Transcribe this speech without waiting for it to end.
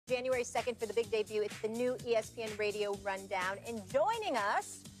January 2nd for the big debut. It's the new ESPN Radio Rundown. And joining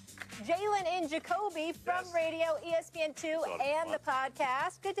us, Jalen and Jacoby from Radio, ESPN2, and the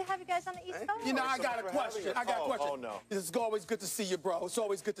podcast. Good to have you guys on the East Coast. You know, I got a question. Oh, no. It's always good to see you, bro. It's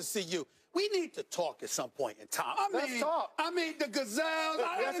always good to see you. We need to talk at some point in time. Let's talk. I mean, the Gazelles.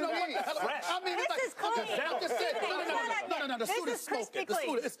 I don't know what the hell. I mean, this is clean. No. The suit is smoking.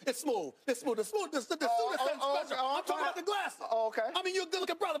 It's smooth. It's smooth. The suit is special. I'm talking about the glasses. Oh, okay. I mean, you're a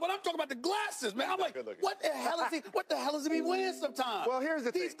good-looking brother, but I'm talking about the glasses, man. I'm like, what the hell is he? What the hell is he wearing sometimes? Well, here's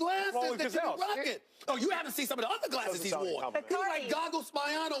the thing. These glasses that he's rocking. Oh, you haven't seen some of the other glasses he's worn. He's like Goggle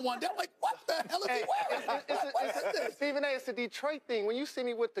Spiano one day. I'm like, what the hell is he wearing? What is this? Stephen A., it's a Detroit thing. When you see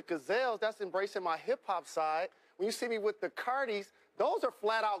me with the Gazelles, that's embracing my hip-hop side. When you see me with the Cardis, those are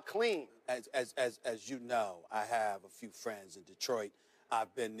flat-out clean. As you know, I have a few friends in Detroit.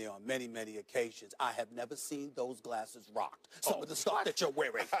 I've been there on many, many occasions. I have never seen those glasses rocked. Some of the stuff that you're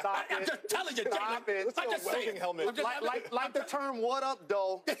wearing. I'm just telling you, Stop it. I'm just saying. Like the term "what up,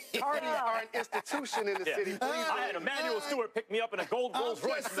 though." Cardis are an institution in the city. I had Emmanuel Stewart pick me up in a gold Rolls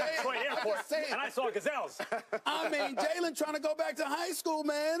Royce from the Detroit airport, and I saw Gazelles. I mean, Jalen trying to go back to high school,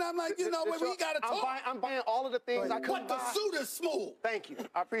 man. I'm like, you know what, we got to talk. I'm buying all of the things I couldn't buy. But the suit is smooth. Thank you.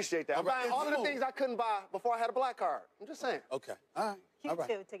 I appreciate that. I'm buying all of the things I couldn't buy before I had a black card. I'm just saying. Okay. All right. You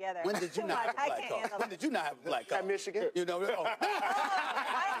two together. When did you not have a black card? When did you not have a black card? At Michigan. You know. I don't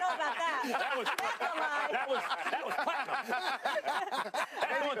know about that. That was platinum.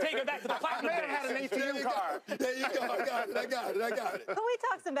 That's going to take it back to the platinum days. I had an ATM card. There you go. I got it. Can we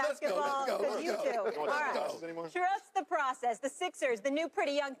talk some basketball? Because you two. All right. Trust the process. The Sixers, the new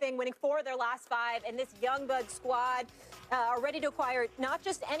pretty young thing, winning 4 of their last 5, and this young bud squad are ready to acquire not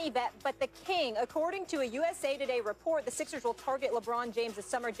just any vet, but the king. According to a USA Today report, the Sixers will target LeBron James this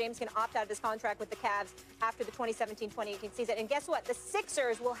summer. James can opt out of his contract with the Cavs after the 2017-2018 season. And guess what? The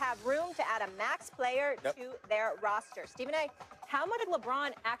Sixers will have room to add a max player to their roster. Stephen A., how much did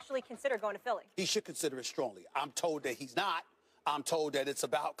LeBron actually consider going to Philly? He should consider it strongly. I'm told that he's not. I'm told that it's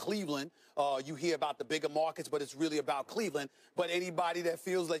about Cleveland. You hear about the bigger markets, but it's really about Cleveland. But anybody that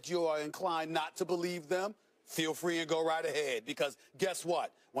feels like you are inclined not to believe them, feel free and go right ahead, because guess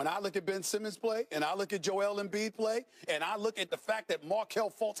what? When I look at Ben Simmons play, and I look at Joel Embiid play, and I look at the fact that Markelle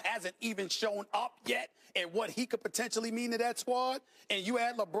Fultz hasn't even shown up yet and what he could potentially mean to that squad, and you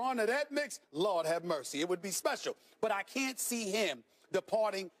add LeBron to that mix, Lord have mercy. It would be special. But I can't see him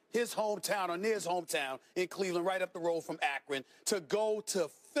departing his hometown or near his hometown in Cleveland, right up the road from Akron, to go to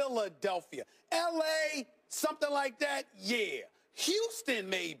Philadelphia. L.A., something like that, yeah. Houston,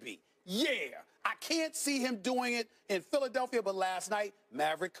 maybe, yeah. I can't see him doing it in Philadelphia, but last night,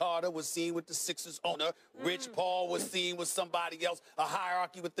 Maverick Carter was seen with the Sixers owner. Rich Paul was seen with somebody else, a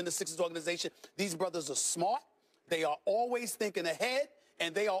hierarchy within the Sixers organization. These brothers are smart. They are always thinking ahead,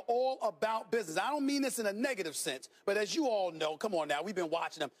 and they are all about business. I don't mean this in a negative sense, but as you all know, come on now, we've been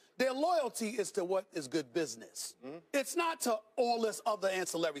watching them. Their loyalty is to what is good business. It's not to all this other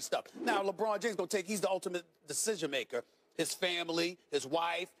ancillary stuff. Now, LeBron James he's the ultimate decision maker. His family, his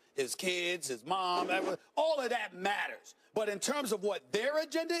wife, his kids, his mom, all of that matters. But in terms of what their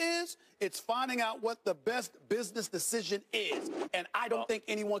agenda is, it's finding out what the best business decision is. And I don't think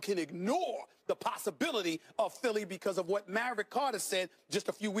anyone can ignore the possibility of Philly because of what Maverick Carter said just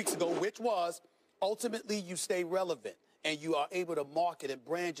a few weeks ago, which was ultimately you stay relevant and you are able to market and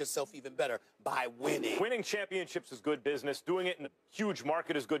brand yourself even better by winning. Winning championships is good business. Doing it in a huge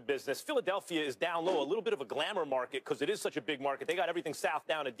market is good business. Philadelphia is down low, a little bit of a glamour market because it is such a big market. They got everything south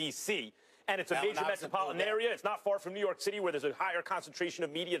down to D.C., and it's a major metropolitan area. It's not far from New York City, where there's a higher concentration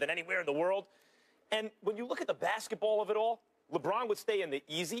of media than anywhere in the world. And when you look at the basketball of it all, LeBron would stay in the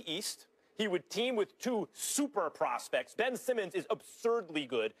easy East. He would team with 2 super prospects. Ben Simmons is absurdly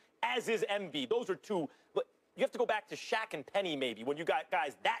good, as is Embiid. Those are 2... You have to go back to Shaq and Penny, maybe, when you got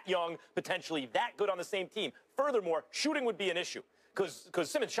guys that young, potentially that good on the same team. Furthermore, shooting would be an issue because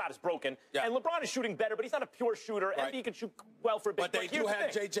Simmons' shot is broken. Yeah. And LeBron is shooting better, but he's not a pure shooter. Right. Embiid can shoot well for a bit. But they do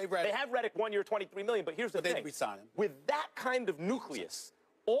have J.J. Redick. They have Redick 1 year, $23 million, but here's the thing. They'd resign him. With that kind of nucleus,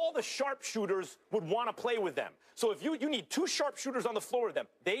 all the sharpshooters would want to play with them. So if you need 2 sharpshooters on the floor with them,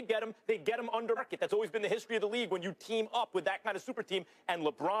 they'd get them under market. That's always been the history of the league when you team up with that kind of super team. And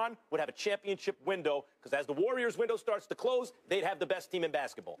LeBron would have a championship window because as the Warriors window starts to close, they'd have the best team in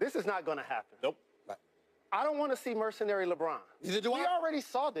basketball. This is not going to happen. Nope. Right. I don't want to see mercenary LeBron. Neither do I. We already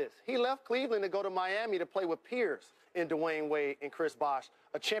saw this. He left Cleveland to go to Miami to play with peers in Dwayne Wade and Chris Bosh,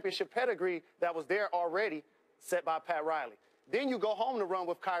 a championship pedigree that was there already set by Pat Riley. Then you go home to run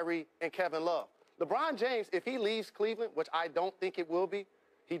with Kyrie and Kevin Love. LeBron James, if he leaves Cleveland, which I don't think it will be,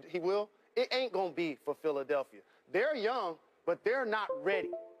 he will, it ain't going to be for Philadelphia. They're young, but they're not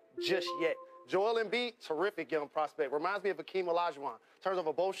ready. just yet. Joel Embiid, terrific young prospect. Reminds me of Hakeem Olajuwon. In terms of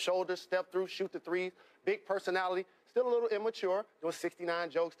a both shoulders, step through, shoot the threes, big personality, still a little immature, doing 69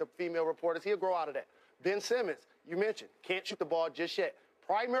 jokes to female reporters. He'll grow out of that. Ben Simmons, you mentioned, can't shoot the ball just yet.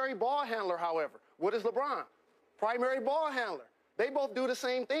 Primary ball handler, however. What is LeBron? Primary ball handler. They both do the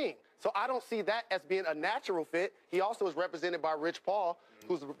same thing. So I don't see that as being a natural fit. He also is represented by Rich Paul,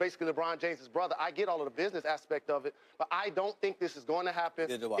 who's basically LeBron James' brother. I get all of the business aspect of it, but I don't think this is going to happen.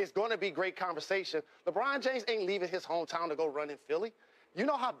 It's going to be great conversation. LeBron James ain't leaving his hometown to go run in Philly. You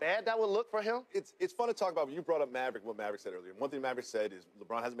know how bad that would look for him? It's fun to talk about. You brought up Maverick, what Maverick said earlier. One thing Maverick said is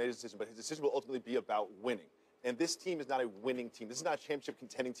LeBron hasn't made a decision, but his decision will ultimately be about winning. And this team is not a winning team. This is not a championship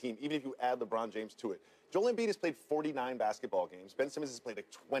contending team, even if you add LeBron James to it. Joel Embiid has played 49 basketball games. Ben Simmons has played like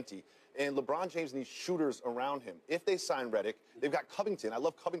 20. And LeBron James needs shooters around him. If they sign Redick, they've got Covington. I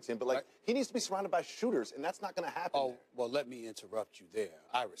love Covington, but he needs to be surrounded by shooters, and that's not going to happen. Oh, well, let me interrupt you there.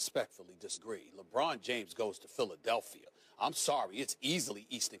 I respectfully disagree. LeBron James goes to Philadelphia. I'm sorry, it's easily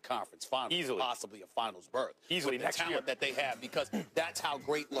Eastern Conference Finals, possibly a Finals berth. Easily with the talent that they have, because that's how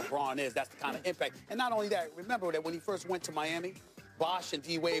great LeBron is. That's the kind of impact. And not only that, remember that when he first went to Miami, Bosh and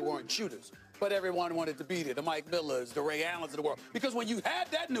D-Wade weren't shooters, but everyone wanted to be there, the Mike Millers, the Ray Allens of the world. Because when you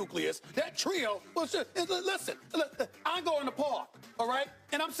had that nucleus, that trio, well, listen, I go in the park, all right?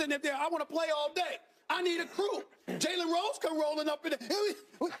 And I'm sitting up there, I want to play all day. I need a crew. Jalen Rose come rolling up in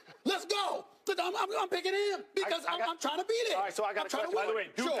there. Let's go. I'm picking him because I'm trying to beat it. All right, so I got a question. By the way,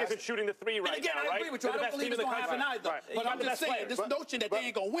 Duke isn't shooting the three right now, right? I agree with you. I don't believe it's going to happen either. Right. But I'm just saying, this notion that they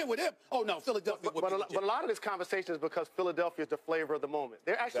ain't going to win with him, oh, no, Philadelphia would be legit. But a lot of this conversation is because Philadelphia is the flavor of the moment.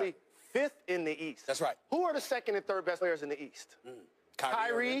 They're actually fifth in the East. That's right. Who are the second and third best players in the East?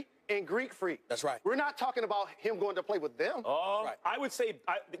 Kyrie and Greek Freak. That's right. We're not talking about him going to play with them. Oh, right. I would say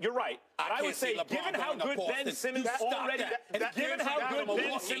you're right. I would say, given how good Ben Simmons already, given how good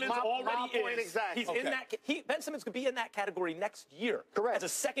Ben Simmons already is, he's in that. Ben Simmons could be in that category next year. Correct. As a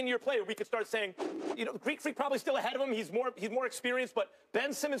second-year player, we could start saying, you know, Greek Freak probably still ahead of him. He's more experienced, but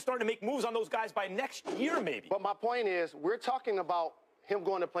Ben Simmons starting to make moves on those guys by next year, maybe. But my point is, we're talking about him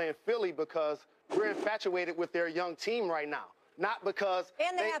going to play in Philly because we're infatuated with their young team right now. Not because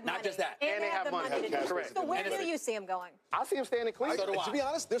and they have money. Not just that. And they have the money to do it. Correct. So where do you see him going? I see him staying in Cleveland. To be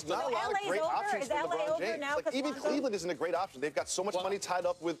honest, there's not a lot of great options for LeBron James. Even Cleveland isn't a great option. They've got so much money tied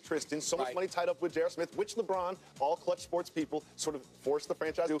up with Tristan, so much money tied up with J.R. Smith, which LeBron, all clutch sports people, sort of forced the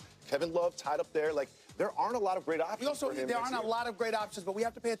franchise to. Kevin Love tied up there. Like, there aren't a lot of great options for him. There aren't a lot of great options, but we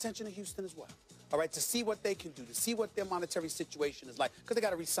have to pay attention to Houston as well. All right, to see what they can do, to see what their monetary situation is like. Because they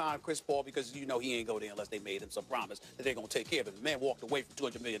got to re-sign Chris Paul because, you know, he ain't go there unless they made him some promise that they're going to take care of him. The man walked away from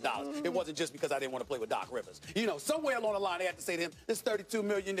 $200 million. It wasn't just because I didn't want to play with Doc Rivers. You know, somewhere along the line, they had to say to him, this $32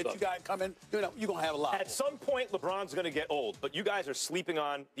 million that you got coming, you know, you're going to have a lot. At some point, LeBron's going to get old, but you guys are sleeping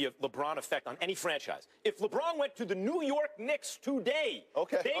on the LeBron effect on any franchise. If LeBron went to the New York Knicks today,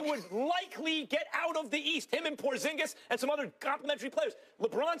 they would likely get out of the East. Him and Porzingis and some other complimentary players.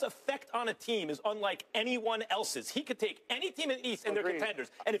 LeBron's effect on a team is unlike anyone else's. He could take any team in the East and they're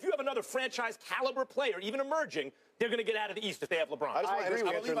contenders. And if you have another franchise caliber player, even emerging, they're going to get out of the East if they have LeBron. I just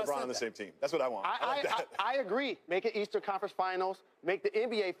want Andrew and LeBron on the same team. That's what I want. I agree. Make it Eastern Conference Finals. Make the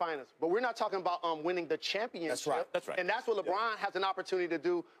NBA Finals. But we're not talking about winning the championship. That's right. That's right. And that's what LeBron has an opportunity to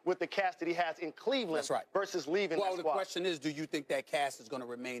do with the cast that he has in Cleveland versus leaving that squad. Well, the question is, do you think that cast is going to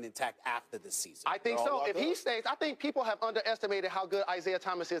remain intact after the season? I think so. If he stays, I think people have underestimated how good Isaiah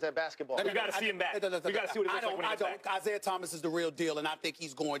Thomas is at basketball. We got to see him back. We got to see what he looks like when he gets back. Isaiah Thomas is the real deal, and I think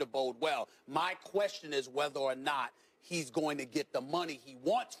he's going to bode well. My question is whether or not he's going to get the money he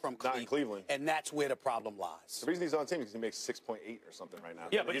wants from Cleveland. And that's where the problem lies. The reason he's on the team is because he makes 6.8 or something right now.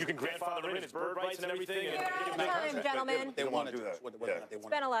 Yeah, but you can grandfather in his bird rights and everything. You're out of time, gentlemen. They want to do that. It's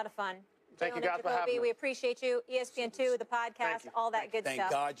been a lot of fun. Thank you guys for having me. We appreciate you. ESPN2, the podcast, all that good stuff.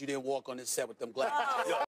 Thank God you didn't walk on this set with them glasses.